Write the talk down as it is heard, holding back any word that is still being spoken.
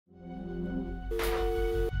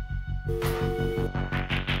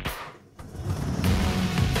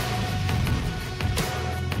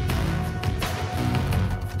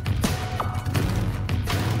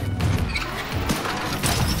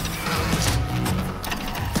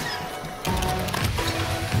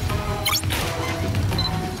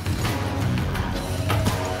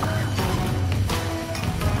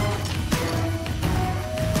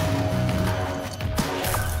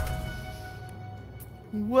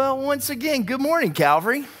Well, once again, good morning,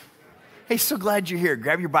 Calvary. Hey, so glad you're here.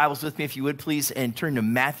 Grab your Bibles with me, if you would, please, and turn to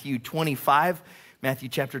Matthew 25. Matthew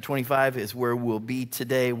chapter 25 is where we'll be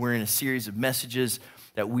today. We're in a series of messages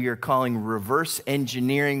that we are calling reverse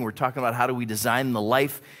engineering. We're talking about how do we design the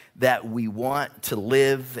life that we want to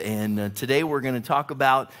live. And today we're going to talk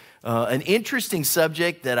about an interesting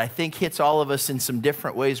subject that I think hits all of us in some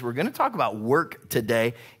different ways. We're going to talk about work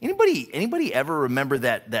today. Anybody ever remember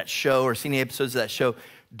that show or seen any episodes of that show,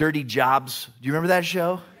 Dirty Jobs? Do you remember that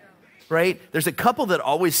show? Right? There's a couple that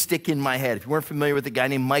always stick in my head. If you weren't familiar with a guy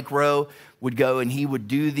named Mike Rowe, would go and he would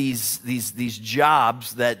do these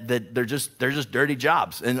jobs that they're just dirty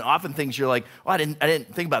jobs. And often things you're like, oh, I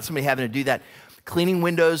didn't think about somebody having to do that. Cleaning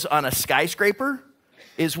windows on a skyscraper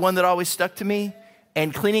is one that always stuck to me.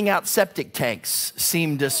 And cleaning out septic tanks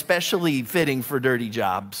seemed especially fitting for dirty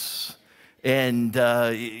jobs. And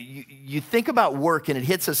you think about work and it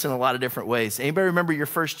hits us in a lot of different ways. Anybody remember your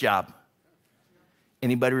first job?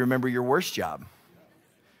 Anybody remember your worst job?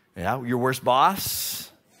 Yeah, your worst boss?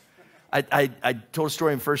 I told a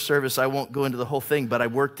story in first service. I won't go into the whole thing, but I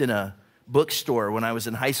worked in a bookstore when I was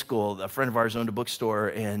in high school. A friend of ours owned a bookstore,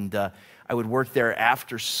 and I would work there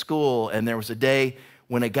after school. And there was a day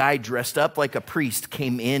when a guy dressed up like a priest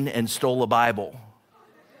came in and stole a Bible.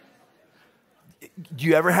 Do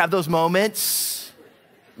you ever have those moments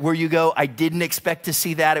where you go, I didn't expect to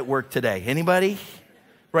see that at work today? Anybody?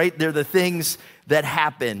 Right? They're the things that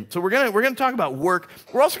happen. So we're gonna talk about work.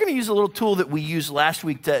 We're also gonna use a little tool that we used last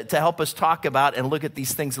week to help us talk about and look at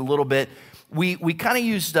these things a little bit. We kind of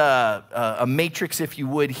used a matrix, if you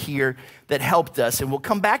would, here that helped us. And we'll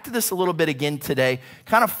come back to this a little bit again today.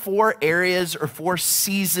 Kind of 4 areas or 4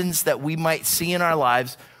 seasons that we might see in our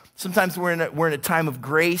lives. Sometimes we're in a time of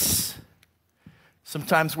grace.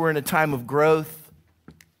 Sometimes we're in a time of growth.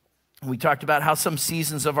 We talked about how some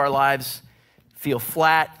seasons of our lives feel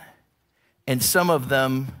flat, and some of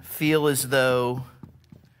them feel as though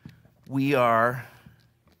we are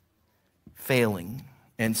failing.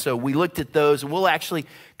 And so we looked at those, and we'll actually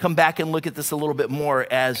come back and look at this a little bit more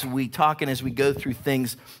as we talk and as we go through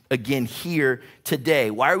things again here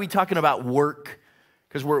today. Why are we talking about work?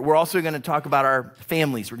 Because we're also going to talk about our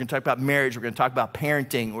families. We're going to talk about marriage. We're going to talk about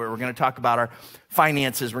parenting. We're going to talk about our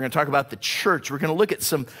finances. We're going to talk about the church. We're going to look at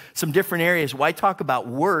some different areas. Why talk about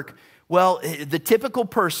work? Well, the typical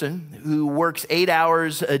person who works 8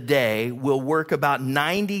 hours a day will work about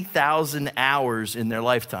 90,000 hours in their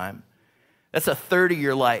lifetime. That's a third of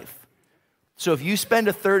your life. So if you spend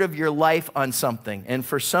a third of your life on something, and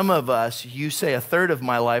for some of us, you say a third of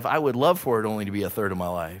my life, I would love for it only to be a third of my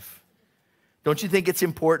life. Don't you think it's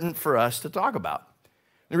important for us to talk about?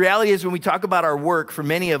 The reality is when we talk about our work, for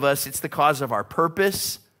many of us, it's the cause of our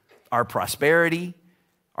purpose, our prosperity,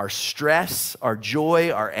 our stress, our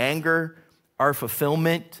joy, our anger, our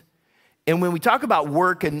fulfillment. And when we talk about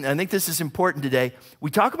work, and I think this is important today,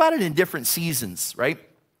 we talk about it in different seasons, right?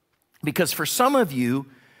 Because for some of you,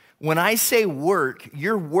 when I say work,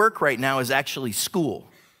 your work right now is actually school.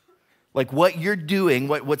 Like what you're doing,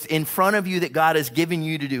 what's in front of you that God has given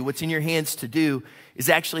you to do, what's in your hands to do, is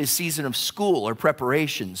actually a season of school or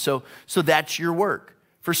preparation. So that's your work.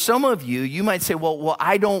 For some of you, you might say, well,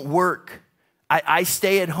 I don't work. I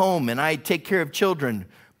stay at home and I take care of children.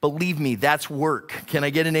 Believe me, that's work. Can I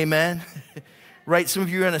get an amen? Right? Some of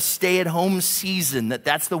you are in a stay-at-home season.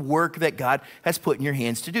 That's the work that God has put in your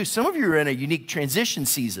hands to do. Some of you are in a unique transition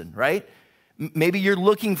season, right? Maybe you're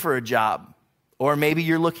looking for a job, or maybe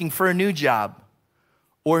you're looking for a new job,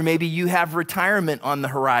 or maybe you have retirement on the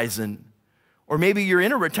horizon, or maybe you're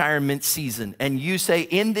in a retirement season and you say,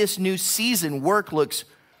 in this new season, work looks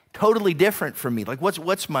totally different for me. Like,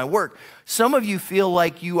 what's my work? Some of you feel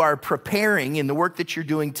like you are preparing in the work that you're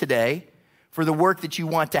doing today for the work that you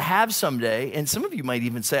want to have someday. And some of you might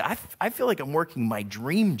even say, I feel like I'm working my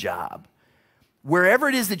dream job. Wherever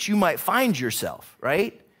it is that you might find yourself,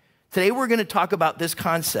 right? Today we're going to talk about this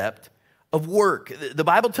concept of work. The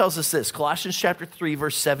Bible tells us this, Colossians chapter 3,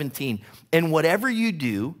 verse 17, and whatever you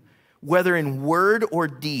do, whether in word or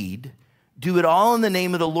deed, do it all in the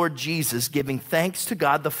name of the Lord Jesus, giving thanks to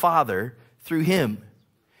God the Father through him.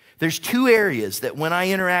 There's 2 areas that when I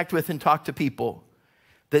interact with and talk to people,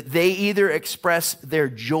 that they either express their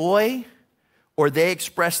joy or they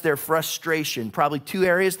express their frustration. Probably 2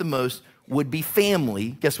 areas the most would be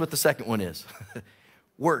family. Guess what the second one is?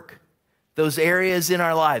 Work. Those areas in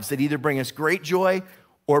our lives that either bring us great joy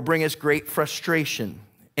or bring us great frustration.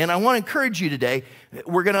 And I want to encourage you today,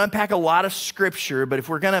 we're going to unpack a lot of scripture, but if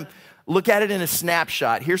we're going to look at it in a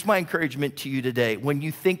snapshot, here's my encouragement to you today. When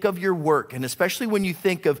you think of your work, and especially when you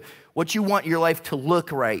think of what you want your life to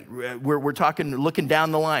look right, we're talking looking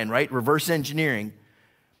down the line, right? Reverse engineering.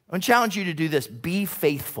 I'm going to challenge you to do this. Be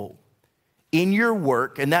faithful in your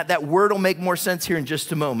work, and that word will make more sense here in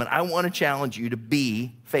just a moment. I want to challenge you to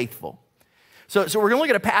be faithful. So we're going to look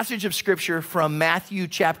at a passage of Scripture from Matthew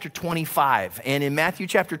chapter 25. And in Matthew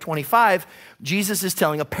chapter 25, Jesus is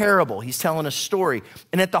telling a parable. He's telling a story.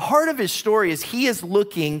 And at the heart of his story is he is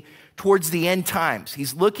looking towards the end times.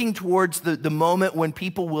 He's looking towards the moment when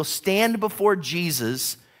people will stand before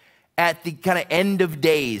Jesus at the kind of end of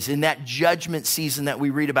days in that judgment season that we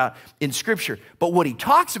read about in Scripture. But what he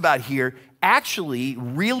talks about here actually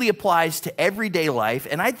really applies to everyday life,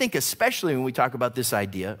 and I think especially when we talk about this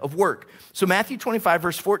idea of work. So Matthew 25,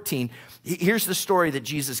 verse 14, here's the story that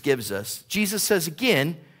Jesus gives us. Jesus says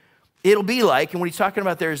again, it'll be like, and what he's talking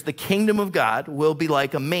about there is the kingdom of God will be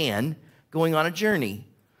like a man going on a journey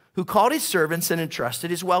who called his servants and entrusted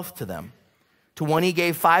his wealth to them. To one he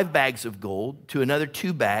gave 5 bags of gold, to another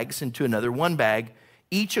 2 bags, and to another 1 bag,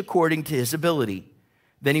 each according to his ability.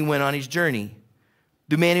 Then he went on his journey.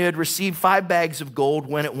 The man who had received 5 bags of gold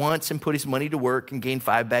went at once and put his money to work and gained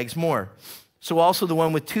 5 bags more. So also the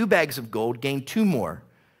one with 2 bags of gold gained 2 more.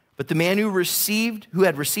 But the man who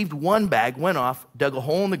had received 1 bag went off, dug a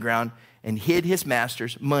hole in the ground, and hid his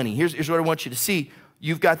master's money. Here's what I want you to see.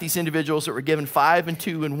 You've got these individuals that were given 5 and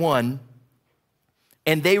 2 and 1.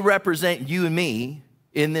 And they represent you and me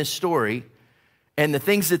in this story. And the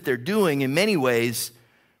things that they're doing in many ways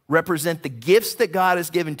represent the gifts that God has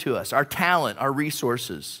given to us, our talent, our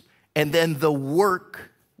resources, and then the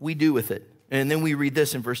work we do with it. And then we read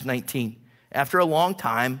this in verse 19. After a long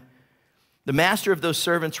time, the master of those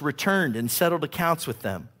servants returned and settled accounts with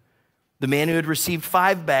them. The man who had received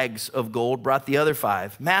 5 bags of gold brought the other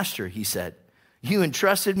 5. Master, he said, you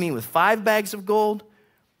entrusted me with 5 bags of gold?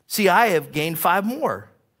 See, I have gained 5 more.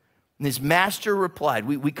 And his master replied,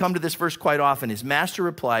 we come to this verse quite often. His master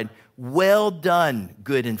replied, well done,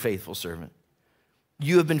 good and faithful servant.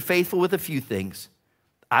 You have been faithful with a few things.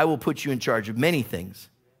 I will put you in charge of many things.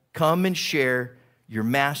 Come and share your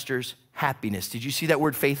master's happiness. Did you see that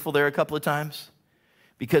word faithful there a couple of times?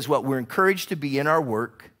 Because what we're encouraged to be in our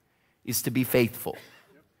work is to be faithful.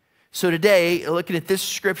 So today, looking at this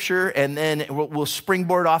scripture, and then we'll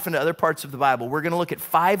springboard off into other parts of the Bible, we're going to look at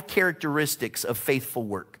 5 characteristics of faithful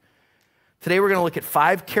work. Today, we're going to look at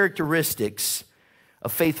 5 characteristics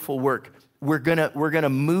of faithful work. We're going to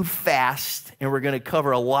move fast, and we're going to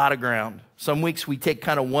cover a lot of ground. Some weeks we take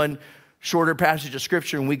kind of one shorter passage of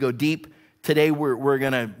scripture and we go deep. Today, we're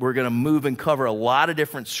going to move and cover a lot of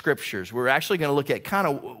different scriptures. We're actually going to look at kind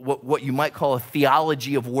of what you might call a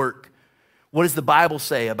theology of work. What does the Bible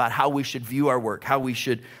say about how we should view our work, how we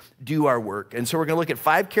should do our work? And so we're going to look at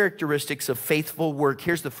 5 characteristics of faithful work.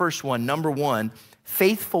 Here's the first one. Number 1,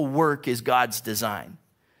 faithful work is God's design.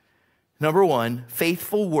 Number 1,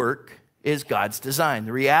 faithful work is God's design.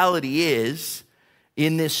 The reality is,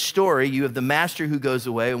 in this story, you have the master who goes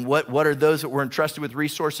away, and what are those that were entrusted with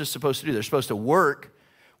resources supposed to do? They're supposed to work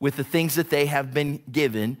with the things that they have been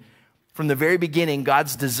given. From the very beginning,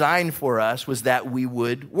 God's design for us was that we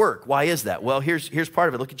would work. Why is that? Well, here's part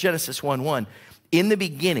of it. Look at Genesis 1:1. In the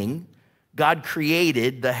beginning, God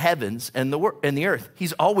created the heavens and the earth.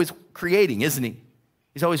 He's always creating, isn't he?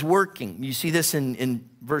 He's always working. You see this in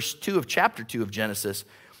verse 2 of chapter 2 of Genesis.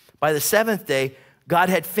 By the 7th day, God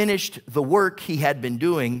had finished the work he had been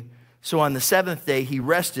doing. So on the 7th day, he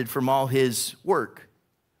rested from all his work.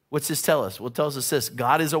 What's this tell us? Well, it tells us this: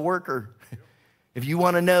 God is a worker. If you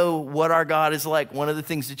want to know what our God is like, one of the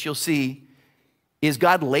things that you'll see is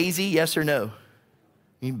God lazy, yes or no?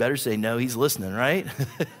 You better say no, he's listening, right?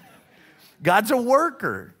 God's a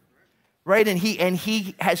worker, right? And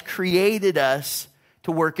he has created us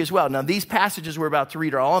to work as well. Now, these passages we're about to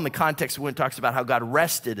read are all in the context of when it talks about how God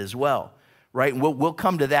rested as well, right? And we'll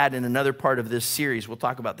come to that in another part of this series. We'll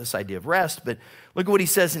talk about this idea of rest, but look at what he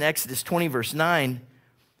says in Exodus 20, verse 9.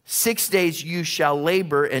 6 days you shall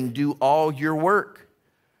labor and do all your work.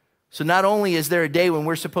 So not only is there a day when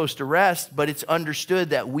we're supposed to rest, but it's understood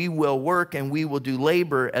that we will work and we will do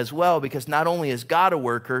labor as well, because not only is God a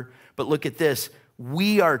worker, but look at this,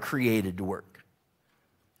 we are created to work.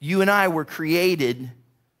 You and I were created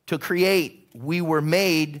to create. We were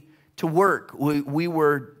made to work. We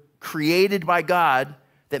were created by God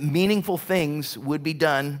that meaningful things would be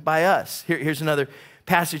done by us. Here's another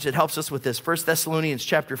passage that helps us with this. 1 Thessalonians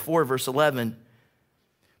chapter 4, verse 11.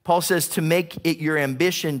 Paul says, to make it your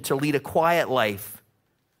ambition to lead a quiet life,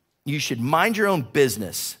 you should mind your own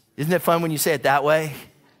business. Isn't it fun when you say it that way?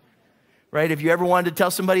 Right? Have you ever wanted to tell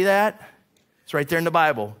somebody that? It's right there in the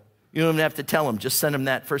Bible. You don't even have to tell them. Just send them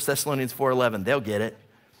that 1 Thessalonians 4:11. They'll get it.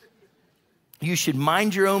 You should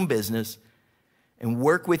mind your own business and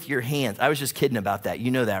work with your hands. I was just kidding about that. You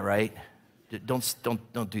know that, right?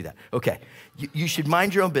 Don't do that. Okay. You should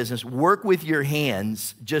mind your own business. Work with your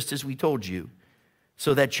hands, just as we told you,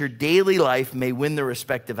 so that your daily life may win the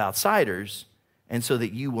respect of outsiders and so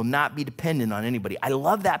that you will not be dependent on anybody. I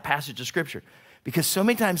love that passage of Scripture because so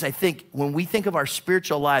many times I think when we think of our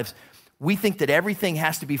spiritual lives, we think that everything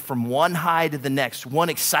has to be from one high to the next, one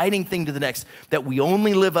exciting thing to the next, that we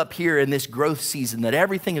only live up here in this growth season, that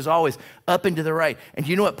everything is always up and to the right. And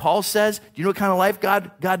do you know what Paul says? Do you know what kind of life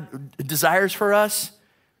God desires for us?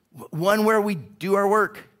 One where we do our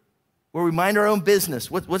work, where we mind our own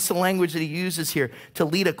business. What's the language that he uses here? To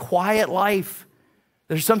lead a quiet life.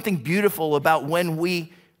 There's something beautiful about when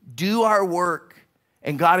we do our work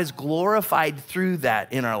and God is glorified through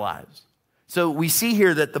that in our lives. So we see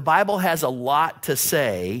here that the Bible has a lot to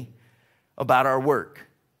say about our work.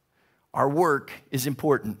 Our work is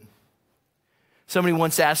important. Somebody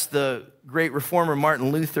once asked the great reformer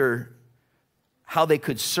Martin Luther how they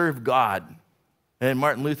could serve God. And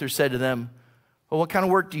Martin Luther said to them, well, what kind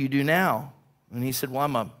of work do you do now? And he said, well,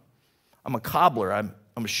 I'm a cobbler. I'm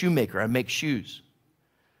a shoemaker. I make shoes.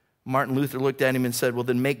 Martin Luther looked at him and said, well,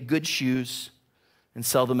 then make good shoes and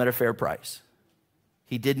sell them at a fair price.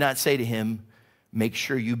 He did not say to him, make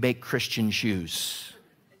sure you make Christian shoes.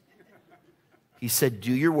 He said,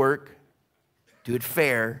 do your work, do it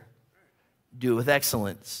fair, do it with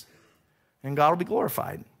excellence, and God will be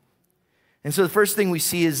glorified. And so the first thing we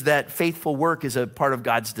see is that faithful work is a part of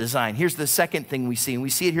God's design. Here's the second thing we see, and we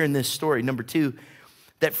see it here in this story. Number two,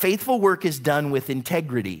 that faithful work is done with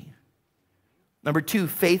integrity. Number two,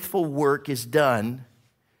 faithful work is done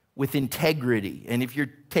with integrity. And if you're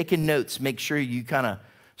taking notes, make sure you kind of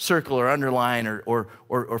circle or underline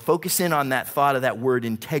or focus in on that thought of that word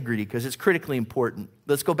integrity because it's critically important.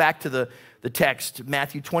 Let's go back to the text,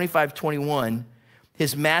 Matthew 25:21.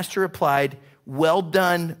 His master replied, well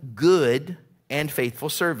done, good and faithful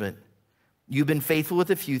servant. You've been faithful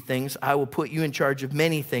with a few things. I will put you in charge of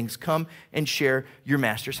many things. Come and share your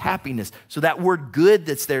master's happiness. So that word good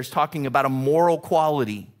that's there is talking about a moral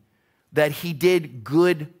quality, that he did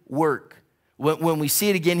good work. When we see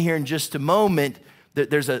it again here in just a moment,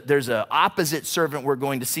 there's a opposite servant we're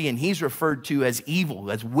going to see, and he's referred to as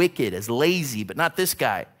evil, as wicked, as lazy, but not this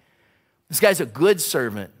guy. This guy's a good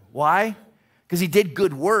servant. Why? Because he did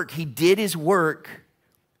good work. He did his work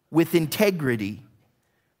with integrity.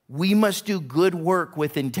 We must do good work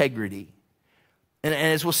with integrity. And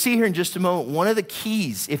as we'll see here in just a moment, one of the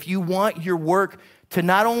keys, if you want your work to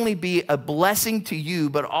not only be a blessing to you,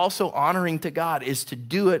 but also honoring to God, is to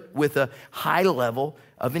do it with a high level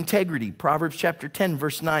of integrity. Proverbs chapter 10,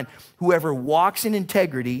 verse 9, whoever walks in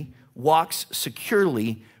integrity walks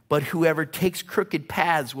securely, but whoever takes crooked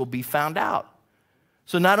paths will be found out.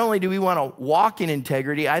 So not only do we want to walk in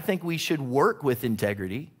integrity, I think we should work with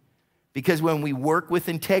integrity, because when we work with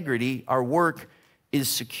integrity, our work is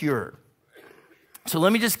secure. So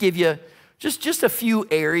let me just give you just a few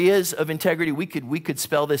areas of integrity. We could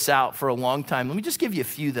spell this out for a long time. Let me just give you a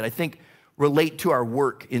few that I think relate to our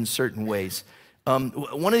work in certain ways.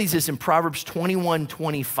 One of these is in Proverbs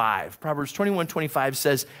 21:25. Proverbs 21:25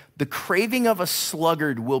 says, the craving of a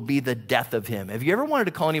sluggard will be the death of him. Have you ever wanted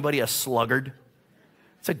to call anybody a sluggard?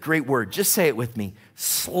 It's a great word. Just say it with me.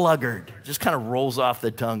 Sluggard. Just kind of rolls off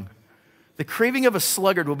the tongue. The craving of a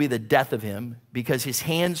sluggard will be the death of him because his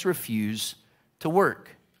hands refuse to work.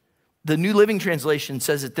 The New Living Translation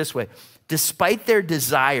says it this way. Despite their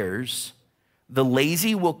desires, the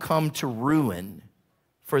lazy will come to ruin,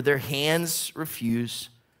 for their hands refuse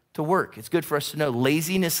to work. It's good for us to know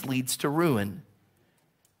laziness leads to ruin.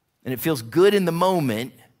 And it feels good in the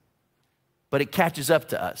moment, but it catches up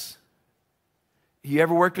to us. You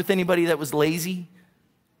ever worked with anybody that was lazy?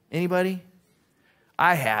 Anybody?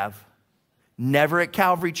 I have. Never at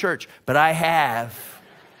Calvary Church, but I have.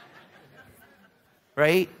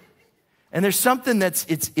 Right? And there's something that's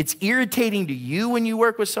it's irritating to you when you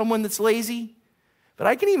work with someone that's lazy. But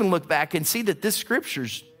I can even look back and see that this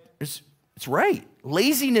scripture's it's right.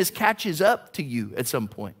 Laziness catches up to you at some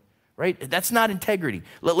point, right? That's not integrity.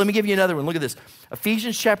 Let me give you another one. Look at this.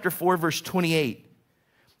 Ephesians chapter 4, verse 28.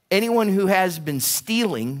 Anyone who has been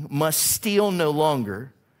stealing must steal no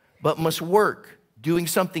longer, but must work, doing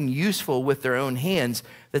something useful with their own hands,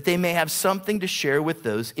 that they may have something to share with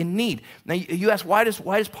those in need. Now, you ask, why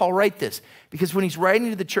does Paul write this? Because when he's writing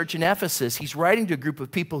to the church in Ephesus, he's writing to a group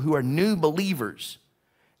of people who are new believers.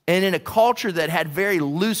 And in a culture that had very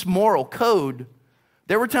loose moral code,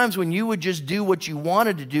 there were times when you would just do what you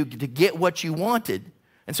wanted to do to get what you wanted.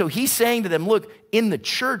 And so he's saying to them, look, in the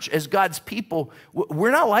church as God's people,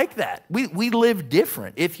 we're not like that. We live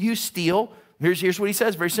different. If you steal, here's what he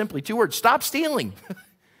says very simply, 2 words, stop stealing.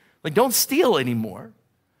 Like, don't steal anymore.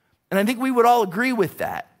 And I think we would all agree with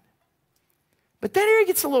that. But that area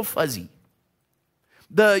gets a little fuzzy.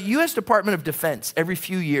 The U.S. Department of Defense, every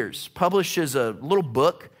few years, publishes a little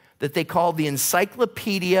book that they call the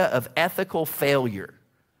Encyclopedia of Ethical Failure,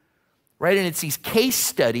 right? And it's these case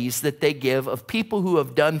studies that they give of people who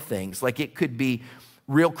have done things, like it could be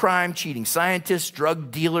real crime, cheating scientists,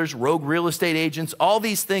 drug dealers, rogue real estate agents, all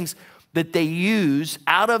these things that they use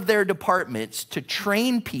out of their departments to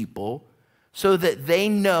train people so that they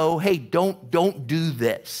know, hey, don't do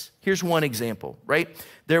this. Here's one example, right?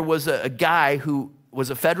 There was a guy who was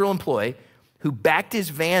a federal employee who backed his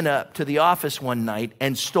van up to the office one night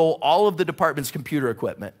and stole all of the department's computer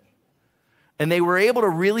equipment. And they were able to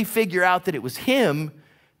really figure out that it was him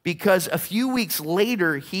because a few weeks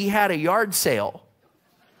later, he had a yard sale.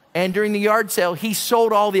 And during the yard sale, he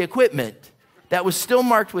sold all the equipment that was still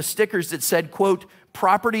marked with stickers that said, quote,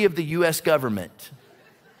 property of the U.S. government.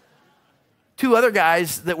 Two other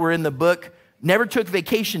guys that were in the book never took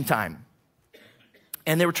vacation time.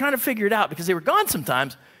 And they were trying to figure it out because they were gone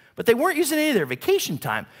sometimes, but they weren't using any of their vacation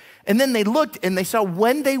time. And then they looked and they saw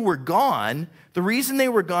when they were gone, the reason they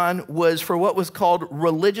were gone was for what was called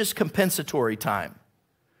religious compensatory time.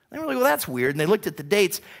 They were like, well, that's weird. And they looked at the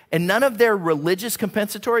dates, and none of their religious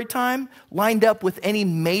compensatory time lined up with any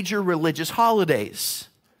major religious holidays.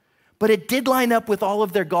 But it did line up with all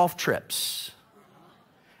of their golf trips.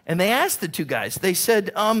 And they asked the two guys, they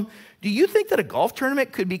said, do you think that a golf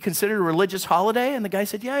tournament could be considered a religious holiday? And the guy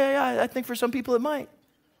said, yeah, I think for some people it might.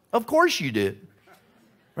 Of course you do,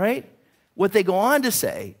 right? What they go on to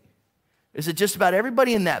say is that just about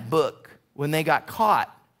everybody in that book, when they got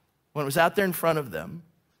caught, when it was out there in front of them,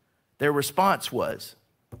 their response was,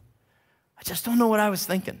 I just don't know what I was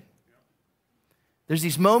thinking. There's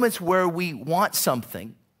these moments where we want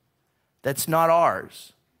something that's not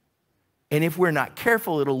ours. And if we're not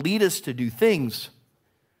careful, it'll lead us to do things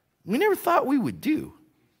we never thought we would do.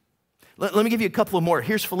 Let me give you a couple of more.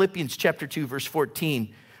 Here's Philippians chapter 2, verse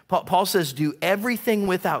 14. Paul says, do everything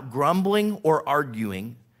without grumbling or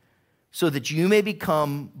arguing, so that you may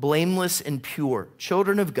become blameless and pure,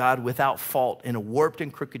 children of God without fault in a warped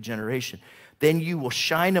and crooked generation. Then you will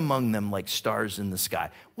shine among them like stars in the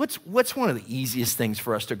sky. What's one of the easiest things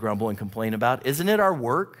for us to grumble and complain about? Isn't it our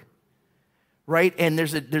work? Right? And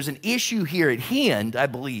there's an issue here at hand, I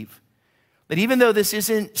believe, that even though this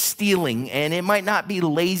isn't stealing and it might not be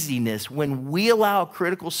laziness, when we allow a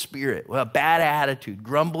critical spirit, a bad attitude,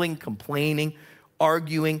 grumbling, complaining,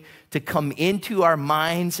 arguing to come into our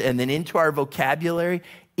minds and then into our vocabulary,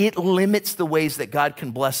 it limits the ways that God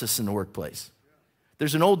can bless us in the workplace.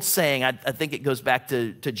 There's an old saying, I think it goes back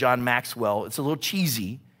to John Maxwell. It's a little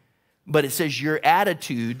cheesy, but it says your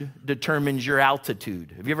attitude determines your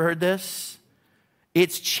altitude. Have you ever heard this?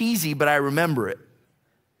 It's cheesy, but I remember it.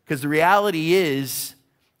 Because the reality is,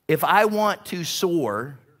 if I want to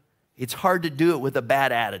soar, it's hard to do it with a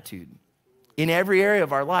bad attitude. In every area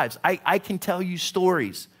of our lives, I can tell you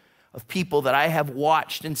stories of people that I have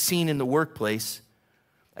watched and seen in the workplace.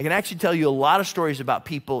 I can actually tell you a lot of stories about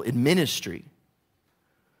people in ministry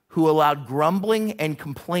who allowed grumbling and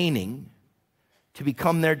complaining to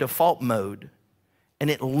become their default mode, and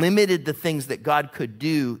it limited the things that God could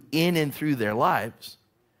do in and through their lives.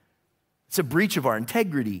 It's a breach of our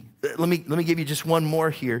integrity. Let me give you just one more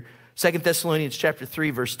here. 2 Thessalonians chapter 3,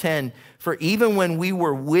 verse 10. For even when we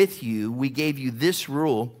were with you, we gave you this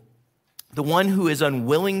rule: the one who is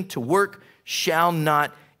unwilling to work shall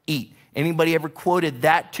not eat. Anybody ever quoted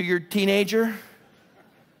that to your teenager?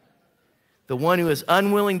 The one who is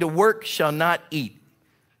unwilling to work shall not eat.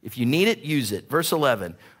 If you need it, use it. Verse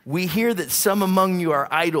 11. We hear that some among you are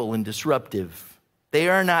idle and disruptive. They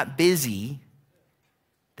are not busy.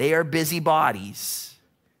 They are busybodies.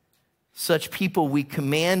 Such people we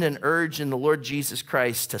command and urge in the Lord Jesus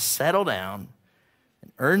Christ to settle down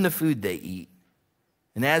and earn the food they eat.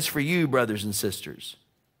 And as for you, brothers and sisters,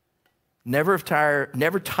 never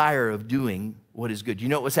tire of doing what is good. You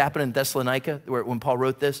know what was happening in Thessalonica when Paul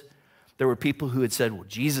wrote this? There were people who had said, well,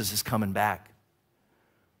 Jesus is coming back.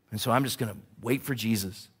 And so I'm just going to wait for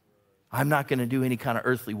Jesus. I'm not going to do any kind of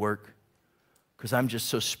earthly work because I'm just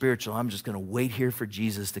so spiritual. I'm just going to wait here for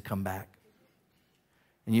Jesus to come back.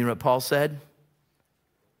 And you know what Paul said?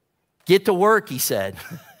 Get to work, he said.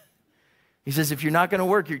 He says, if you're not going to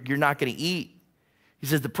work, you're not going to eat. He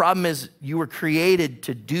says, the problem is you were created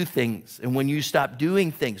to do things. And when you stop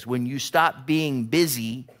doing things, when you stop being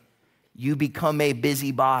busy, you become a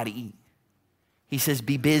busybody. He says,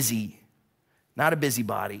 be busy, not a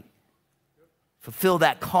busybody. Fulfill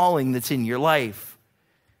that calling that's in your life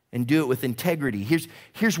and do it with integrity.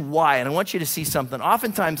 Here's why, and I want you to see something.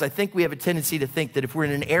 Oftentimes, I think we have a tendency to think that if we're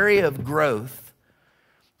in an area of growth,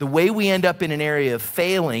 The way we end up in an area of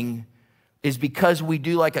failing is because we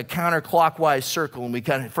do like a counterclockwise circle, and we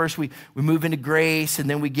kind of first we move into grace, and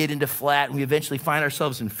then we get into flat, and we eventually find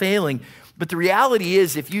ourselves in failing. But the reality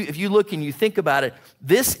is, if you look and you think about it,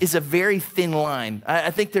 this is a very thin line. I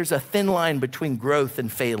think there's a thin line between growth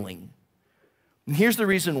and failing. And here's the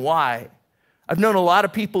reason why. I've known a lot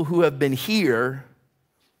of people who have been here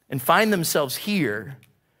and find themselves here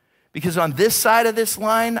because on this side of this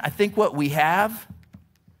line, I think what we have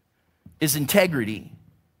is integrity.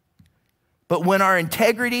 But when our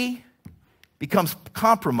integrity becomes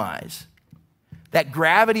compromise, that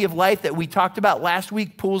gravity of life that we talked about last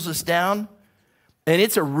week pulls us down, and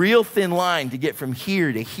it's a real thin line to get from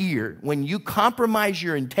here to here. When you compromise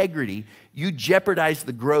your integrity, you jeopardize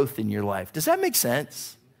the growth in your life. Does that make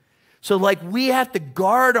sense? So like we have to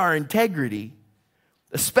guard our integrity,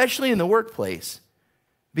 especially in the workplace,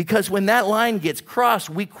 because when that line gets crossed,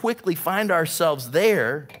 we quickly find ourselves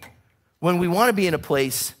there when we want to be in a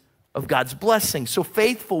place of God's blessing. So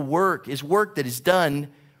faithful work is work that is done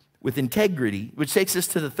with integrity, which takes us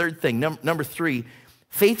to the third thing. Number 3,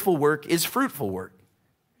 faithful work is fruitful work.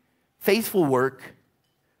 Faithful work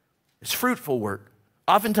is fruitful work.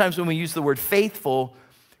 Oftentimes when we use the word faithful,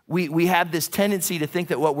 we have this tendency to think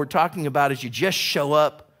that what we're talking about is you just show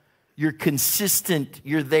up, you're consistent,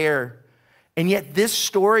 you're there. And yet this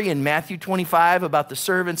story in Matthew 25 about the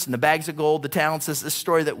servants and the bags of gold, the talents, this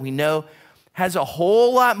story that we know, has a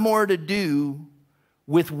whole lot more to do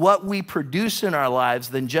with what we produce in our lives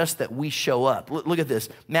than just that we show up. Look at this.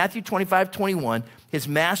 Matthew 25:21, his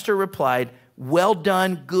master replied, "Well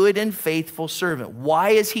done, good and faithful servant." Why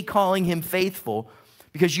is he calling him faithful?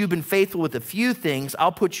 Because you've been faithful with a few things,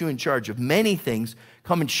 I'll put you in charge of many things.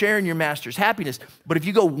 Come and share in your master's happiness. But if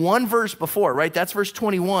you go one verse before, right, that's verse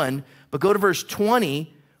 21, but go to verse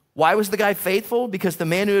 20, why was the guy faithful? Because the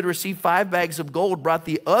man who had received 5 bags of gold brought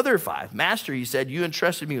the other 5. Master, he said, you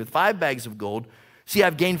entrusted me with 5 bags of gold. See,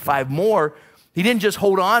 I've gained 5 more. He didn't just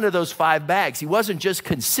hold on to those 5 bags. He wasn't just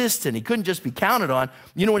consistent. He couldn't just be counted on.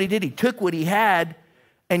 You know what he did? He took what he had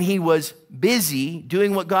and he was busy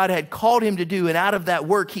doing what God had called him to do. And out of that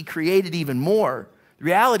work, he created even more. The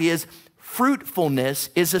reality is, fruitfulness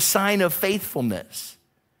is a sign of faithfulness,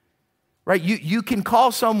 right? You can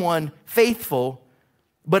call someone faithful,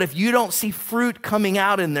 but if you don't see fruit coming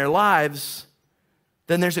out in their lives,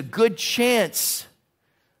 then there's a good chance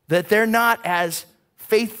that they're not as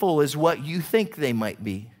faithful as what you think they might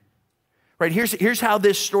be. Right, here's how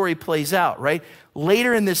this story plays out, right?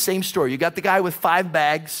 Later in this same story, you got the guy with 5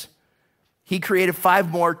 bags. He created 5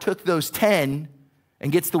 more, took those 10,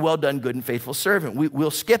 and gets the well done, good and faithful servant. We'll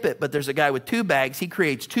skip it, but there's a guy with 2 bags. He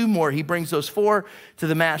creates 2 more. He brings those 4 to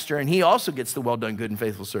the master, and he also gets the well done, good and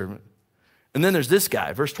faithful servant. And then there's this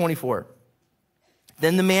guy, verse 24.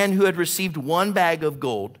 Then the man who had received 1 bag of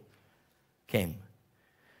gold came.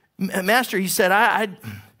 Master, he said, I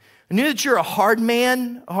knew that you're a hard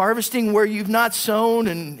man, harvesting where you've not sown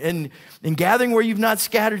and gathering where you've not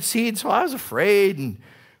scattered seed. So I was afraid and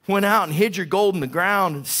went out and hid your gold in the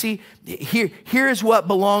ground. And see, here is what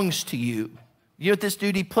belongs to you. You know what this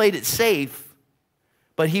dude, he played it safe,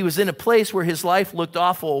 but he was in a place where his life looked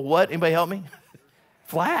awful. What? Anybody help me?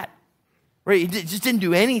 Flat. Right? He just didn't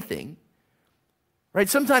do anything. Right?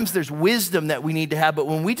 Sometimes there's wisdom that we need to have, but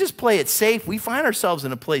when we just play it safe, we find ourselves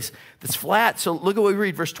in a place that's flat. So look at what we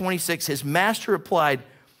read, verse 26. His master replied,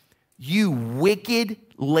 "You wicked,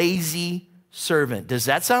 lazy servant." Does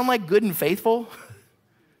that sound like good and faithful?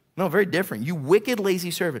 No, very different. You wicked,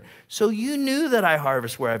 lazy servant. So you knew that I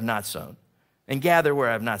harvest where I've not sown and gather where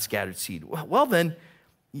I've not scattered seed. Well then,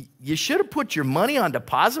 you should have put your money on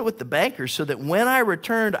deposit with the banker so that when I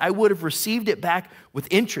returned, I would have received it back with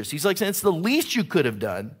interest. He's like saying, it's the least you could have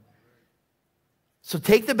done. So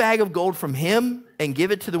take the bag of gold from him and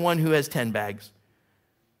give it to the one who has 10 bags.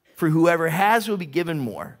 For whoever has will be given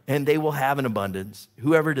more, and they will have an abundance.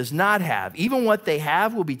 Whoever does not have, even what they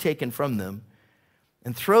have will be taken from them.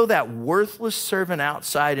 And throw that worthless servant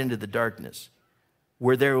outside into the darkness,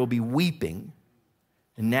 where there will be weeping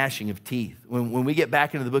and gnashing of teeth. When we get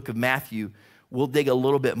back into the book of Matthew, we'll dig a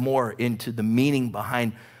little bit more into the meaning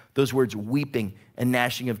behind those words, weeping and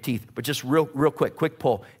gnashing of teeth. But just real quick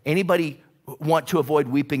poll. Anybody want to avoid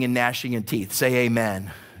weeping and gnashing of teeth? Say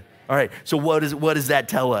amen. All right, so what does that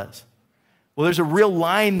tell us? Well, there's a real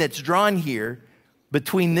line that's drawn here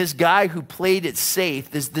between this guy who played it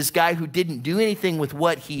safe, this guy who didn't do anything with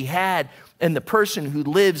what he had, and the person who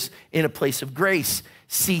lives in a place of grace.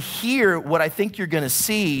 See, here, what I think you're going to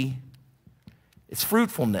see is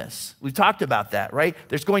fruitfulness. We've talked about that, right?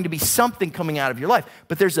 There's going to be something coming out of your life,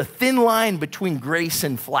 but there's a thin line between grace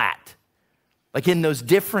and flat. Like in those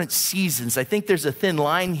different seasons, I think there's a thin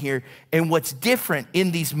line here. And what's different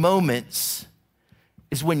in these moments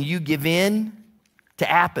is when you give in to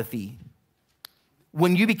apathy.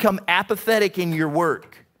 When you become apathetic in your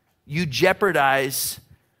work, you jeopardize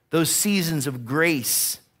those seasons of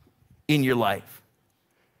grace in your life.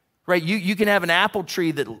 Right? You can have an apple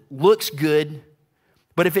tree that looks good,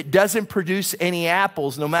 but if it doesn't produce any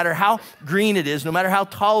apples, no matter how green it is, no matter how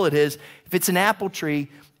tall it is, if it's an apple tree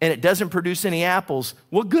and it doesn't produce any apples,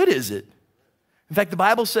 what good is it? In fact, the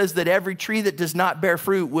Bible says that every tree that does not bear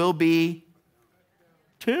fruit will be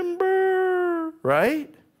timber,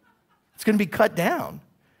 right? It's going to be cut down.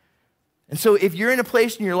 And so if you're in a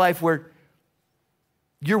place in your life where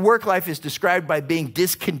your work life is described by being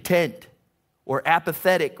discontent or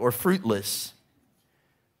apathetic or fruitless,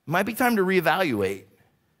 it might be time to reevaluate.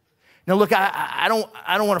 Now, look, I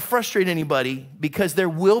don't want to frustrate anybody because there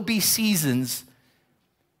will be seasons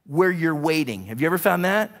where you're waiting. Have you ever found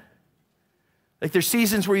that? Like there's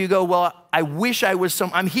seasons where you go, well, I wish I was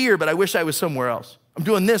I'm here, but I wish I was somewhere else. I'm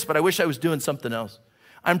doing this, but I wish I was doing something else.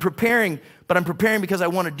 I'm preparing because I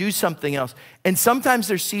want to do something else. And sometimes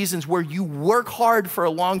there's seasons where you work hard for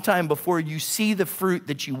a long time before you see the fruit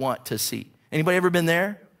that you want to see. Anybody ever been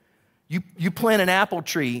there? You plant an apple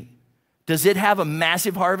tree. Does it have a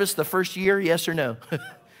massive harvest the first year? Yes or no?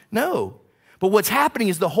 No. But what's happening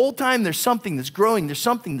is the whole time there's something that's growing, there's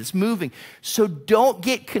something that's moving. So don't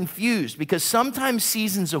get confused because sometimes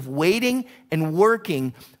seasons of waiting and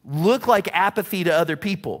working look like apathy to other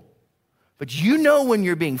people. But you know when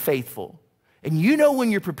you're being faithful, and you know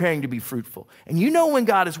when you're preparing to be fruitful, and you know when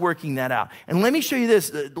God is working that out. And let me show you this.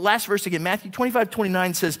 The last verse again, Matthew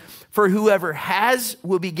 25:29 says, "For whoever has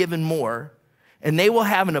will be given more, and they will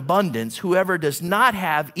have an abundance. Whoever does not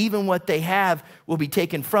have, even what they have will be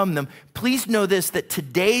taken from them." Please know this, that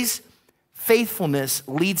today's faithfulness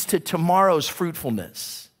leads to tomorrow's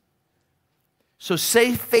fruitfulness. So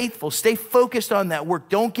stay faithful, stay focused on that work.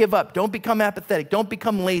 Don't give up, don't become apathetic, don't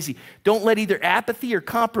become lazy. Don't let either apathy or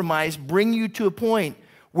compromise bring you to a point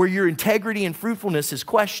where your integrity and fruitfulness is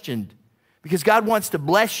questioned because God wants to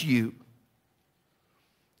bless you.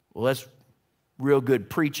 Well, that's real good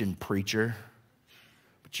preaching, preacher.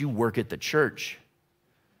 But you work at the church.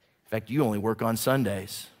 In fact, you only work on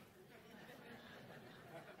Sundays.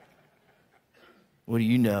 What do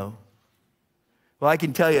you know? Well, I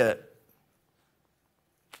can tell you,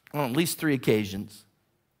 on at least 3 occasions,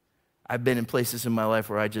 I've been in places in my life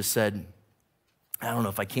where I just said, I don't know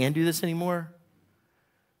if I can do this anymore,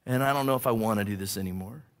 and I don't know if I want to do this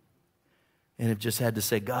anymore. And have just had to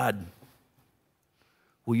say, God,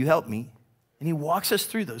 will you help me? And he walks us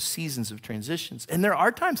through those seasons of transitions. And there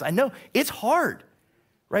are times, I know, it's hard,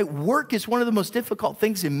 right? Work is one of the most difficult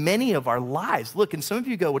things in many of our lives. Look, and some of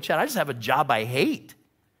you go, well, Chad, I just have a job I hate.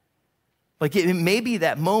 Like it may be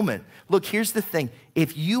that moment. Look, here's the thing.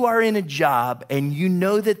 If you are in a job and you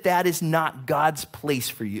know that that is not God's place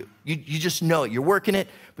for you, you just know it. You're working it,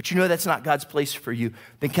 but you know that's not God's place for you,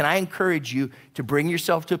 then can I encourage you to bring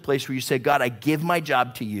yourself to a place where you say, God, I give my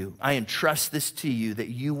job to you. I entrust this to you, that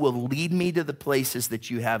you will lead me to the places that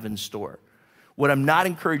you have in store. What I'm not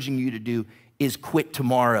encouraging you to do is quit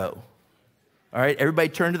tomorrow. All right, everybody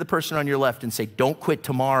turn to the person on your left and say, don't quit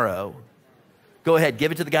tomorrow. Go ahead,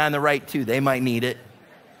 give it to the guy on the right too. They might need it.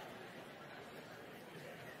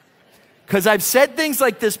 Because I've said things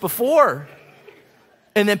like this before.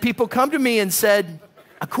 And then people come to me and said,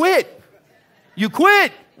 I quit. You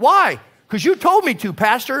quit. Why? Because you told me to,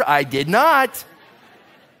 Pastor. I did not.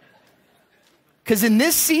 Because in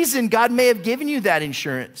this season, God may have given you that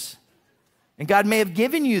insurance. And God may have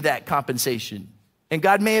given you that compensation. And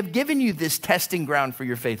God may have given you this testing ground for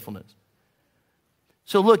your faithfulness.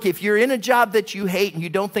 So look, if you're in a job that you hate and you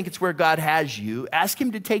don't think it's where God has you, ask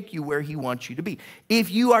him to take you where he wants you to be.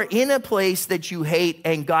 If you are in a place that you hate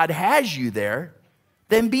and God has you there,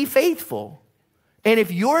 then be faithful. And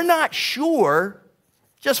if you're not sure,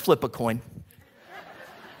 just flip a coin.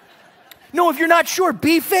 No, if you're not sure,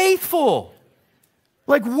 be faithful.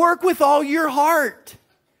 Like work with all your heart.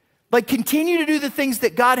 Like continue to do the things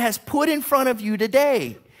that God has put in front of you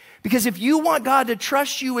today. Because if you want God to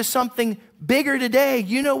trust you with something bigger today,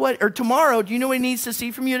 you know what, or tomorrow, do you know what he needs to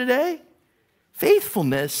see from you today?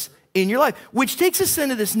 Faithfulness in your life, which takes us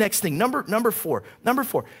into this next thing, number four.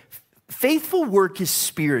 Faithful work is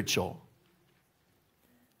spiritual.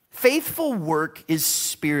 Faithful work is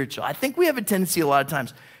spiritual. I think we have a tendency a lot of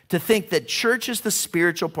times to think that church is the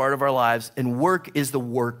spiritual part of our lives and work is the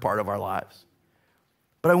work part of our lives.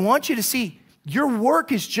 But I want you to see, your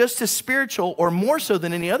work is just as spiritual or more so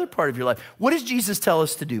than any other part of your life. What does Jesus tell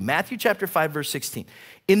us to do? Matthew chapter 5, verse 16.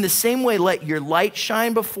 In the same way, let your light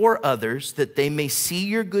shine before others that they may see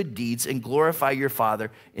your good deeds and glorify your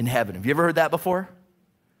Father in heaven. Have you ever heard that before?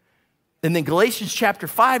 And then Galatians chapter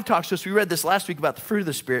 5 talks to us. We read this last week about the fruit of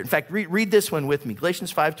the Spirit. In fact, read this one with me.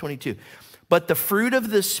 Galatians 5:22. But the fruit of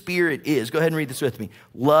the Spirit is, go ahead and read this with me,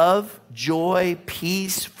 love, joy,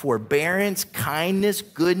 peace, forbearance, kindness,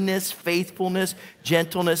 goodness, faithfulness,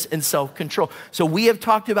 gentleness, and self-control. So we have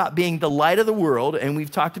talked about being the light of the world, and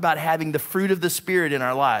we've talked about having the fruit of the Spirit in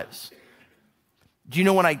our lives. Do you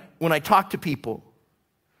know when I talk to people,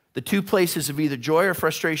 the two places of either joy or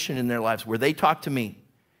frustration in their lives, where they talk to me,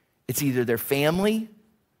 it's either their family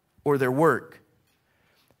or their work.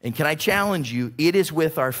 And can I challenge you, it is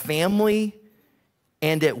with our family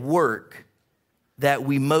and at work that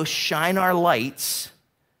we most shine our lights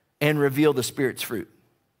and reveal the Spirit's fruit.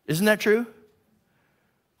 Isn't that true?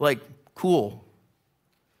 Like, cool.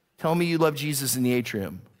 Tell me you love Jesus in the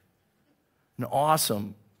atrium. And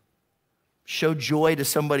awesome. Show joy to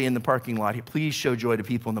somebody in the parking lot here. Please show joy to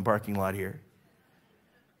people in the parking lot here.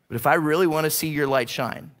 But if I really want to see your light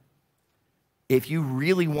shine, if you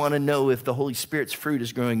really want to know if the Holy Spirit's fruit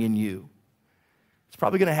is growing in you, it's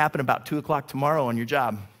probably going to happen about 2 o'clock tomorrow on your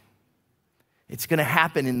job. It's going to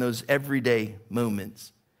happen in those everyday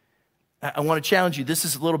moments. I want to challenge you. This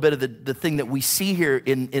is a little bit of the thing that we see here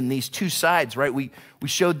in these two sides, right? We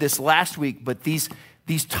showed this last week, but these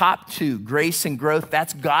top two, grace and growth,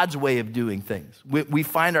 that's God's way of doing things. We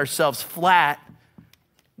find ourselves flat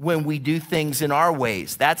when we do things in our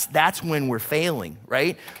ways. That's when we're failing,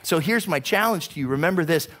 right? So here's my challenge to you. Remember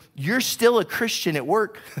this. You're still a Christian at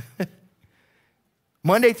work.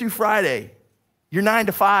 Monday through Friday, you're 9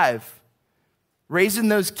 to 5, raising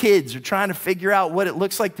those kids or trying to figure out what it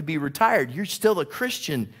looks like to be retired. You're still a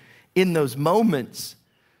Christian in those moments.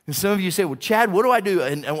 And some of you say, well, Chad, what do I do?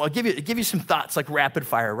 And I'll give you some thoughts, like rapid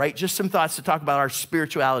fire, right? Just some thoughts to talk about our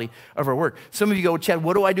spirituality of our work. Some of you go, well, Chad,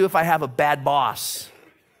 what do I do if I have a bad boss?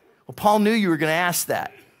 Well, Paul knew you were going to ask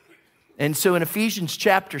that. And so in Ephesians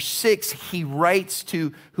chapter 6, he writes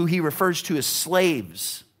to who he refers to as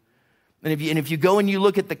slaves. And if you go and you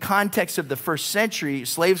look at the context of the first century,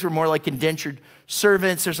 slaves were more like indentured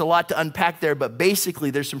servants. There's a lot to unpack there, but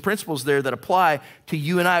basically there's some principles there that apply to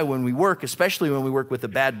you and I when we work, especially when we work with a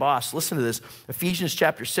bad boss. Listen to this. Ephesians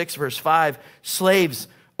chapter 6, verse 5, slaves,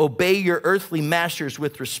 obey your earthly masters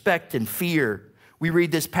with respect and fear. We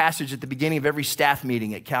read this passage at the beginning of every staff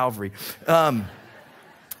meeting at Calvary.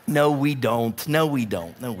 No, we don't.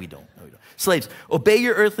 Slaves, obey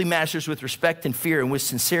your earthly masters with respect and fear and with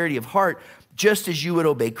sincerity of heart, just as you would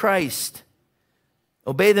obey Christ.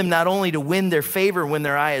 Obey them not only to win their favor when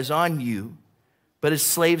their eye is on you, but as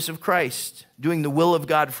slaves of Christ, doing the will of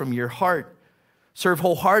God from your heart. Serve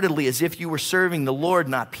wholeheartedly as if you were serving the Lord,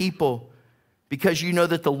 not people, because you know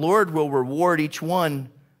that the Lord will reward each one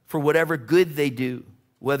for whatever good they do,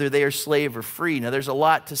 whether they are slave or free. Now, there's a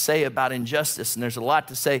lot to say about injustice, and there's a lot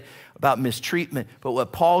to say about mistreatment. But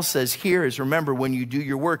what Paul says here is, remember, when you do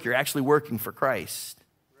your work, you're actually working for Christ.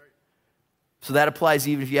 So that applies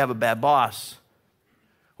even if you have a bad boss.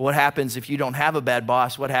 What happens if you don't have a bad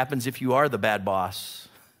boss? What happens if you are the bad boss?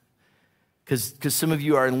 Because some of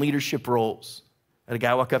you are in leadership roles. I had a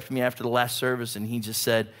guy walk up to me after the last service, and he just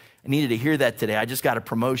said, I needed to hear that today. I just got a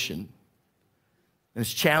promotion. And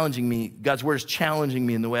it's challenging me. God's word is challenging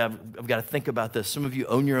me in the way I've got to think about this. Some of you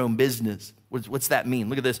own your own business. What's that mean?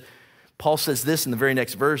 Look at this. Paul says this in the very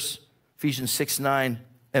next verse, Ephesians 6:9.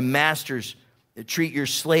 And masters, treat your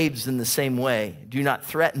slaves in the same way. Do not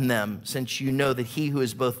threaten them, since you know that he who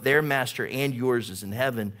is both their master and yours is in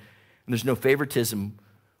heaven. And there's no favoritism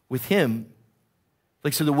with him.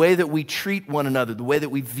 Like, so the way that we treat one another, the way that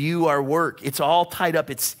we view our work, it's all tied up.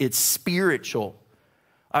 It's spiritual.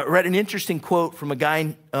 I read an interesting quote from a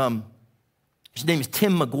guy, his name is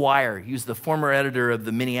Tim McGuire. He was the former editor of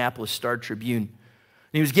the Minneapolis Star-Tribune.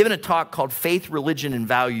 And he was given a talk called Faith, Religion, and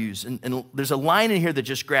Values. And there's a line in here that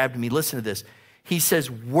just grabbed me. Listen to this. He says,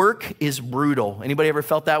 work is brutal. Anybody ever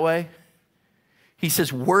felt that way? He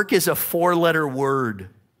says, work is a 4-letter word.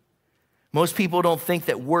 Most people don't think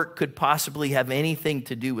that work could possibly have anything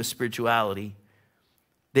to do with spirituality.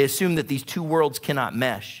 They assume that these two worlds cannot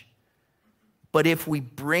mesh. But if we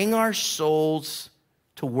bring our souls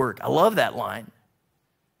to work, I love that line.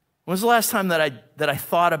 When was the last time that I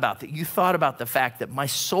thought about that? You thought about the fact that my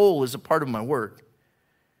soul is a part of my work.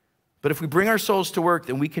 But if we bring our souls to work,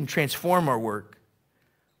 then we can transform our work.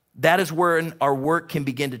 That is where our work can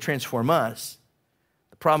begin to transform us.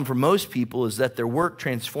 The problem for most people is that their work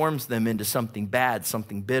transforms them into something bad,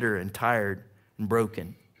 something bitter and tired and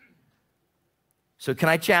broken. So can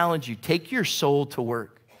I challenge you? Take your soul to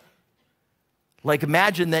work. Like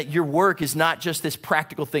imagine that your work is not just this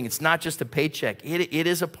practical thing. It's not just a paycheck. It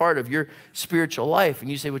is a part of your spiritual life.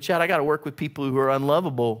 And you say, well, Chad, I got to work with people who are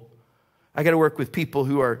unlovable. I got to work with people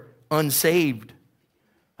who are unsaved.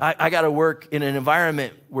 I got to work in an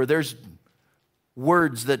environment where there's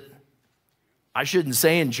words that I shouldn't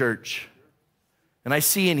say in church. And I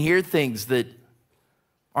see and hear things that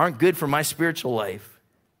aren't good for my spiritual life.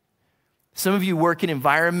 Some of you work in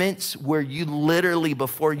environments where you literally,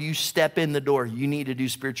 before you step in the door, you need to do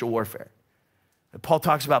spiritual warfare. And Paul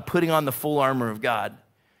talks about putting on the full armor of God.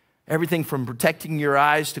 Everything from protecting your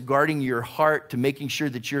eyes to guarding your heart to making sure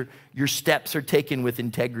that your steps are taken with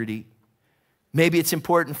integrity. Maybe it's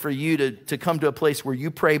important for you to come to a place where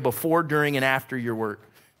you pray before, during, and after your work.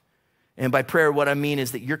 And by prayer, what I mean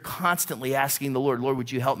is that you're constantly asking the Lord, Lord,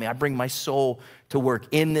 would you help me? I bring my soul to work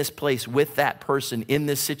in this place with that person in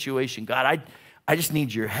this situation. God, I just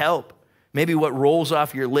need your help. Maybe what rolls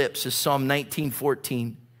off your lips is Psalm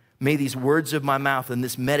 19:14. May these words of my mouth and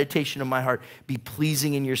this meditation of my heart be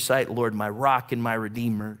pleasing in your sight, Lord, my rock and my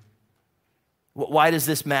redeemer. Why does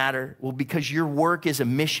this matter? Well, because your work is a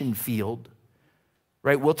mission field.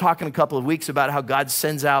 Right? We'll talk in a couple of weeks about how God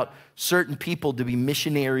sends out certain people to be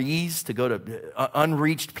missionaries, to go to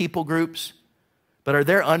unreached people groups. But are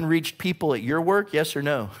there unreached people at your work? Yes or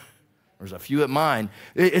no? There's a few at mine.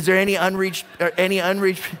 Is there any unreached,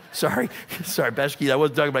 sorry, Pastor Keith, I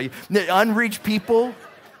wasn't talking about you. Unreached people?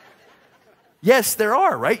 Yes, there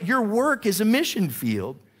are, right? Your work is a mission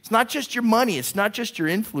field. It's not just your money. It's not just your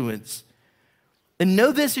influence. And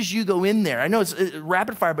know this as you go in there. I know it's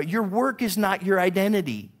rapid fire, but your work is not your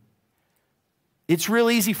identity. It's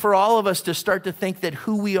real easy for all of us to start to think that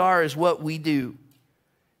who we are is what we do.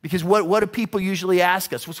 Because what do people usually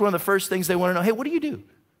ask us? What's one of the first things they want to know? Hey, what do you do?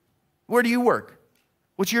 Where do you work?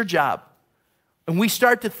 What's your job? And we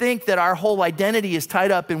start to think that our whole identity is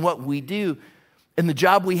tied up in what we do. And the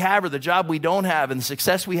job we have or the job we don't have, and the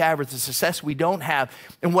success we have or the success we don't have.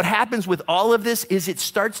 And what happens with all of this is it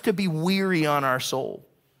starts to be weary on our soul.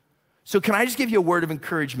 So can I just give you a word of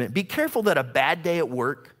encouragement? Be careful that a bad day at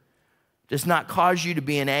work does not cause you to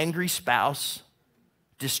be an angry spouse,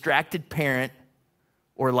 distracted parent,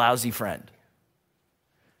 or lousy friend.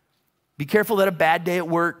 Be careful that a bad day at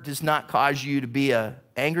work does not cause you to be an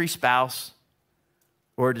angry spouse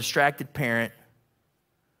or a distracted parent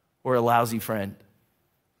or a lousy friend.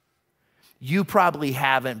 You probably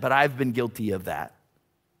haven't, but I've been guilty of that.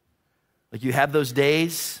 Like you have those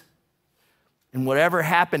days, and whatever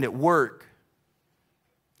happened at work,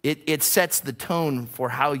 it sets the tone for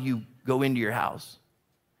how you go into your house.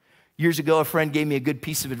 Years ago, a friend gave me a good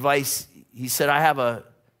piece of advice. He said, I have a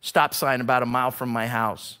stop sign about a mile from my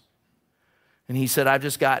house. And he said, I've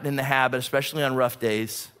just gotten in the habit, especially on rough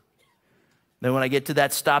days, then when I get to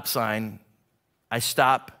that stop sign, I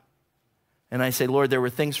stop and I say, Lord, there were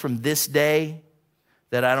things from this day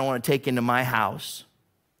that I don't want to take into my house.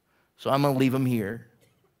 So I'm going to leave them here.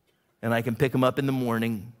 And I can pick them up in the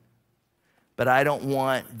morning. But I don't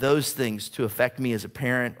want those things to affect me as a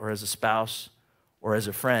parent or as a spouse or as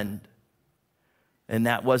a friend. And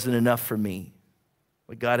that wasn't enough for me.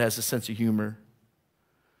 But God has a sense of humor.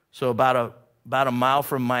 So about a mile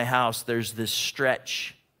from my house, there's this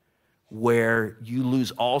stretch where you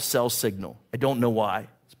lose all cell signal. I don't know why.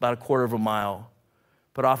 It's about a quarter of a mile.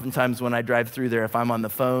 But oftentimes when I drive through there, if I'm on the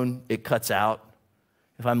phone, it cuts out.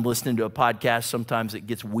 If I'm listening to a podcast, sometimes it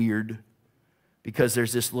gets weird because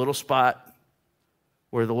there's this little spot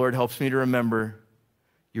where the Lord helps me to remember,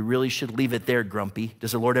 you really should leave it there, grumpy.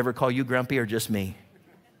 Does the Lord ever call you grumpy or just me?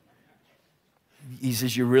 He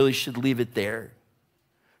says you really should leave it there.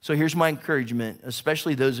 So here's my encouragement,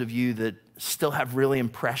 especially those of you that still have really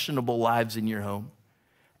impressionable lives in your home.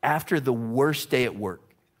 After the worst day at work,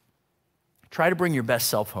 try to bring your best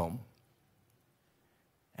self home.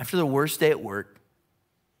 After the worst day at work,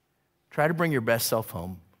 try to bring your best self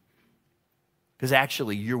home. Because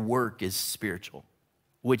actually, your work is spiritual.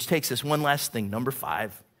 Which takes us one last thing, number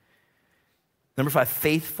 5. Number 5,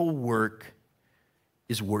 faithful work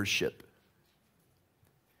is worship.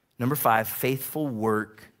 Number 5, faithful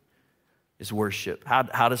work is worship.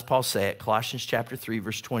 How does Paul say it? Colossians chapter 3,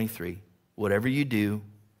 verse 23. Whatever you do,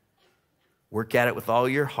 work at it with all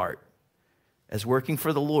your heart, as working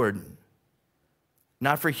for the Lord,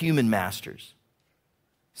 not for human masters,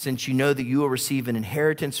 since you know that you will receive an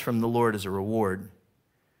inheritance from the Lord as a reward.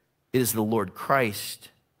 It is the Lord Christ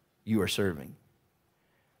you are serving.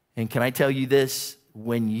 And can I tell you this?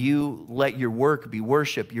 When you let your work be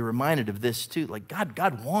worship, you're reminded of this too. Like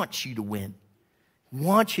God wants you to win. He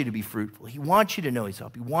wants you to be fruitful. He wants you to know his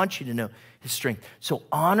help. He wants you to know his strength. So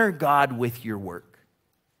honor God with your work.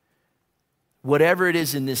 whatever it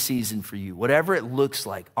is in this season for you, whatever it looks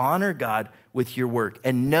like, honor God with your work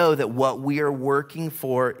and know that what we are working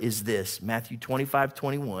for is this. Matthew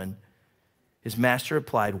 25:21, his master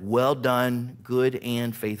replied, well done, good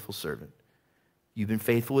and faithful servant. You've been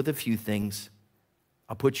faithful with a few things.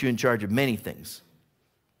 I'll put you in charge of many things.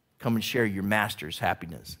 Come and share your master's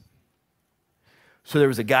happiness. So there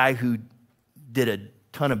was a guy who did a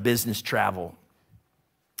ton of business travel.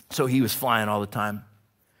 So he was flying all the time.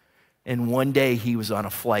 And one day he was on a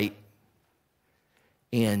flight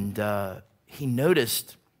and he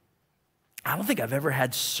noticed, I don't think I've ever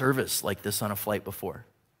had service like this on a flight before.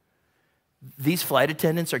 These flight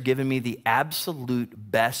attendants are giving me the absolute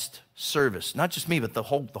best service, not just me, but the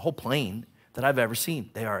whole plane that I've ever seen.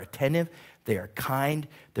 They are attentive, they are kind,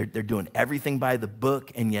 they're doing everything by the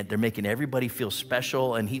book, and yet they're making everybody feel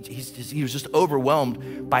special. And he was just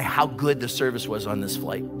overwhelmed by how good the service was on this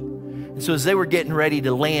flight. And so as they were getting ready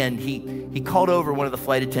to land, he called over one of the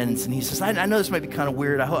flight attendants and he says, I know this might be kind of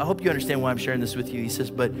weird. I hope you understand why I'm sharing this with you. He says,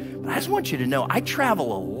 but I just want you to know, I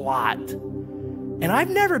travel a lot and I've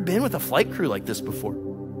never been with a flight crew like this before.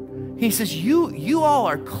 He says, you all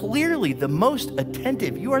are clearly the most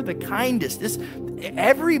attentive. You are the kindest.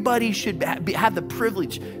 Everybody should have the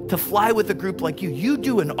privilege to fly with a group like you. You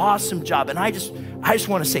do an awesome job. And I just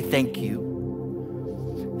want to say thank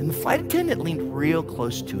you. And the flight attendant leaned real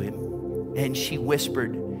close to him. And she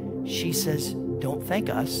whispered, she says, don't thank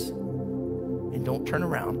us and don't turn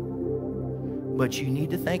around, but you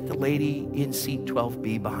need to thank the lady in seat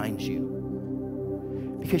 12B behind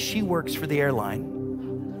you because she works for the airline.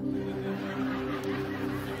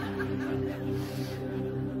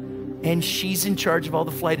 And she's in charge of all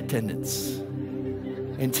the flight attendants.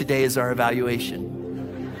 And today is our evaluation.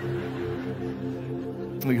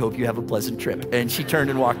 We hope you have a pleasant trip. And she turned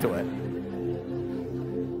and walked away.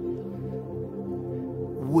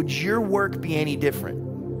 Would your work be any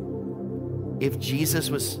different if Jesus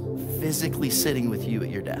was physically sitting with you at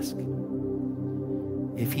your desk?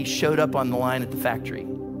 If he showed up on the line at the factory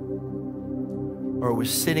or was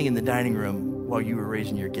sitting in the dining room while you were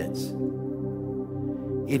raising your kids?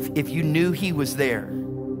 If you knew he was there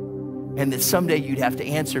and that someday you'd have to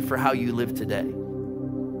answer for how you live today,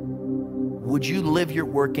 would you live your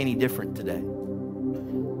work any different today?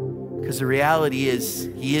 Because the reality is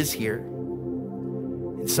he is here.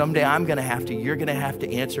 And someday you're going to have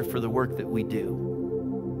to answer for the work that we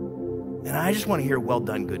do. And I just want to hear, well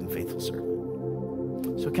done, good and faithful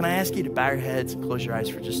servant. So can I ask you to bow your heads and close your eyes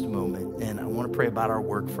for just a moment? And I want to pray about our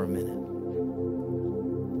work for a minute.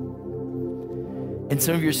 And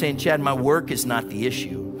some of you are saying, Chad, my work is not the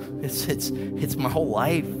issue. It's my whole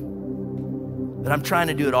life. But I'm trying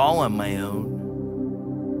to do it all on my own.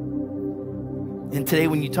 And today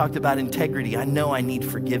when you talked about integrity, I know I need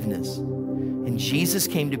forgiveness. And Jesus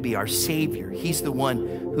came to be our Savior. He's the one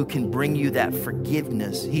who can bring you that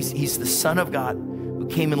forgiveness. He's the Son of God who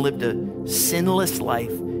came and lived a sinless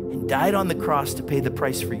life and died on the cross to pay the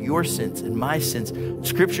price for your sins and my sins.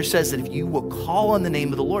 Scripture says that if you will call on the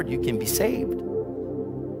name of the Lord, you can be saved.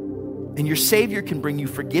 And your Savior can bring you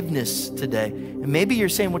forgiveness today. And maybe you're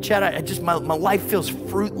saying, well, Chad, my life feels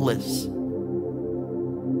fruitless.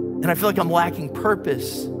 And I feel like I'm lacking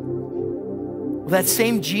purpose. Well, that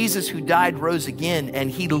same Jesus who died rose again,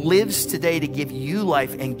 and he lives today to give you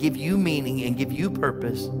life and give you meaning and give you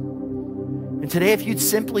purpose. And today, if you'd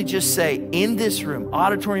simply just say, in this room,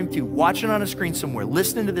 auditorium 2, watching on a screen somewhere,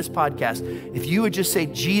 listening to this podcast, if you would just say,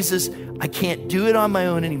 Jesus, I can't do it on my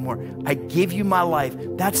own anymore. I give you my life.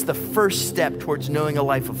 That's the first step towards knowing a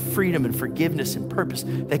life of freedom and forgiveness and purpose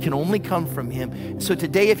that can only come from him. So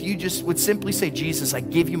today, if you just would simply say, Jesus, I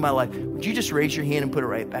give you my life, would you just raise your hand and put it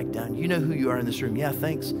right back down? You know who you are in this room. Yeah,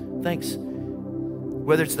 thanks.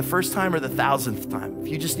 Whether it's the first time or the 1,000th time, if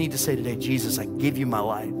you just need to say today, Jesus, I give you my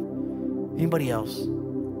life. Anybody else? I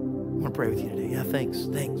want to pray with you today. Yeah, thanks.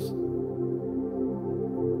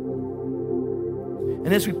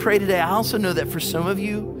 And as we pray today, I also know that for some of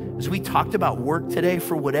you, as we talked about work today,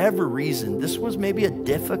 for whatever reason, this was maybe a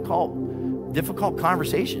difficult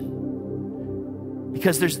conversation.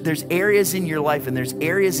 Because there's areas in your life and there's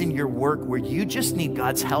areas in your work where you just need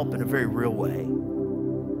God's help in a very real way.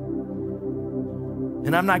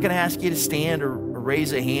 And I'm not going to ask you to stand or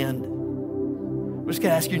raise a hand. I'm just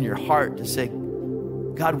going to ask you in your heart to say,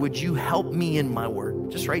 God, would you help me in my work?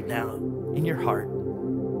 Just right now, in your heart.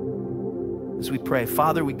 As we pray,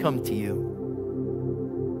 Father, we come to you.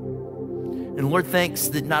 And Lord, thanks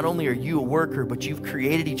that not only are you a worker, but you've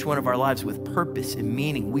created each one of our lives with purpose and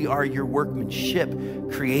meaning. We are your workmanship,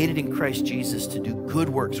 created in Christ Jesus to do good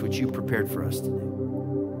works, which you prepared for us to do.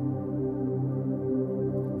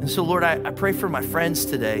 And so, Lord, I pray for my friends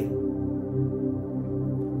today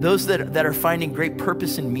Those that are finding great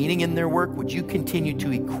purpose and meaning in their work, would you continue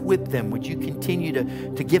to equip them? Would you continue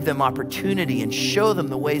to give them opportunity and show them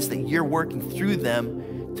the ways that you're working through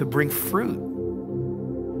them to bring fruit?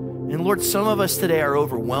 And Lord, some of us today are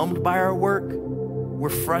overwhelmed by our work. We're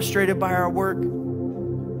frustrated by our work.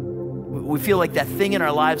 We feel like that thing in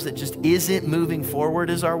our lives that just isn't moving forward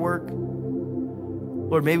is our work.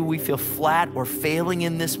 Lord, maybe we feel flat or failing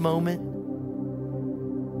in this moment.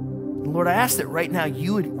 Lord, I ask that right now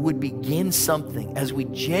you would begin something as we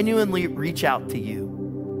genuinely reach out to you.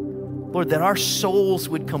 Lord, that our souls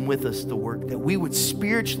would come with us to work, that we would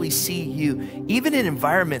spiritually see you, even in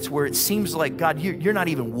environments where it seems like, God, you're not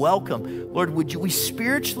even welcome. Lord, would we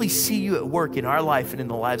spiritually see you at work in our life and in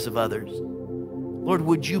the lives of others? Lord,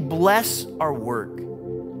 would you bless our work,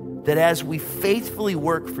 that as we faithfully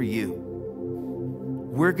work for you,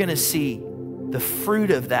 we're going to see the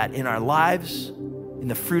fruit of that in our lives, in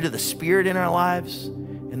the fruit of the Spirit in our lives,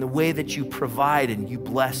 and the way that you provide and you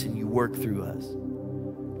bless and you work through us.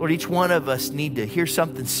 Lord, each one of us need to hear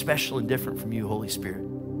something special and different from you, Holy Spirit.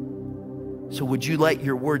 So would you let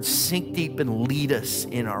your words sink deep and lead us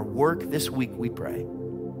in our work this week, we pray.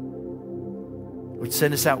 Lord,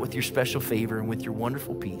 send us out with your special favor and with your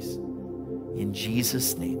wonderful peace. In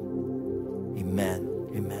Jesus' name, amen,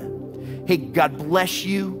 amen. Hey, God bless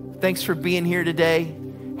you. Thanks for being here today.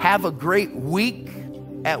 Have a great week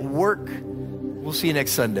at work. We'll see you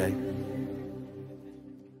next Sunday.